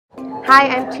Hi,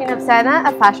 I'm Chin-Chin Obcena,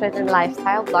 a fashion and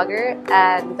lifestyle blogger,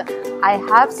 and I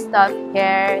have stuff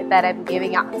here that I'm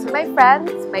giving out to my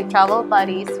friends, my travel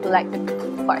buddies who like to,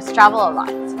 of course, travel a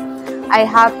lot. I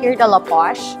have here the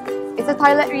Lapoche. It's a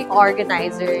toiletry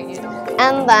organizer,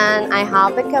 And then I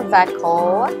have the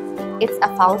Kaweco. It's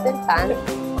a fountain pen.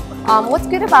 What's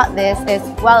good about this is,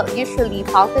 well, usually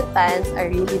fountain pens are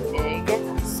really big.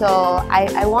 So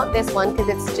I want this one because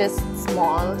it's just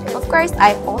small. Of course,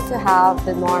 I also have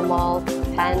the normal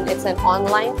pen. It's an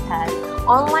online pen.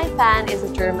 Online pen is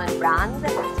a German brand.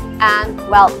 And,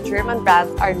 well, German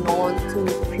brands are known to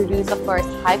produce, of course,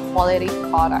 high-quality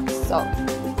products. So,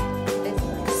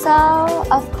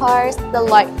 of course, the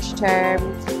Lapoche.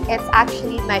 It's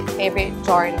actually my favorite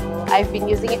journal. I've been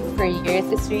using it for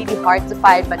years. It's really hard to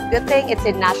find, but good thing it's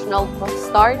in National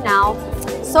Bookstore now.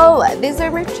 So these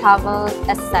are my travel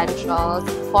essentials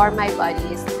for my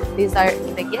buddies. These are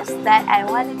the gifts that I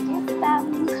want to give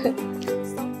them.